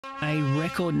A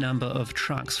record number of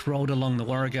trucks rolled along the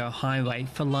Warrego Highway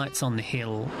for lights on the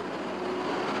hill.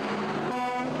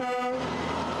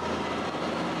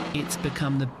 It's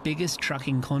become the biggest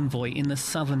trucking convoy in the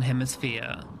Southern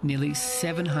Hemisphere. Nearly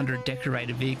 700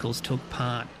 decorated vehicles took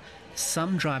part.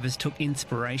 Some drivers took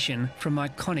inspiration from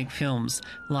iconic films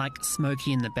like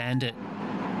Smokey and the Bandit,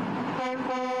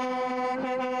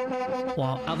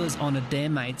 while others honoured their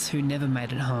mates who never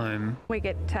made it home. We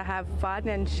get to have fun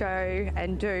and show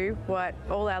and do what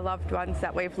all our loved ones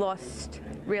that we've lost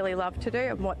really love to do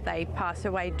and what they pass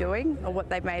away doing or what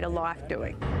they made a life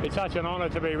doing. It's such an honour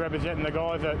to be representing the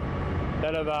guys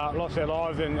that have lost their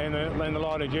lives in the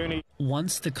line of duty.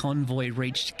 Once the convoy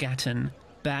reached Gatton,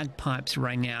 bagpipes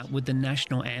rang out with the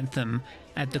national anthem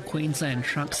at the Queensland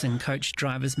Trucks and Coach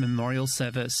Drivers Memorial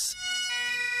Service.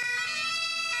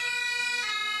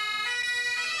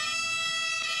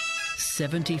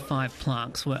 "75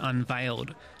 plaques were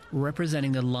unveiled,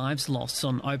 representing the lives lost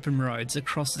on open roads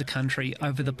across the country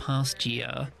over the past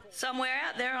year. Somewhere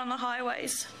out there on the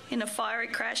highways, in a fiery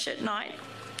crash at night,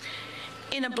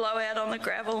 in a blowout on the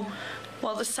gravel,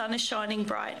 while the sun is shining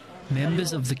bright."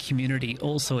 Members of the community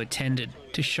also attended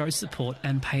to show support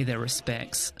and pay their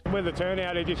respects. With the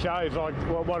turnout, it just shows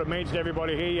what it means to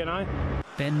everybody here, you know.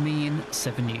 Ben Meehan,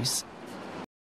 7 News.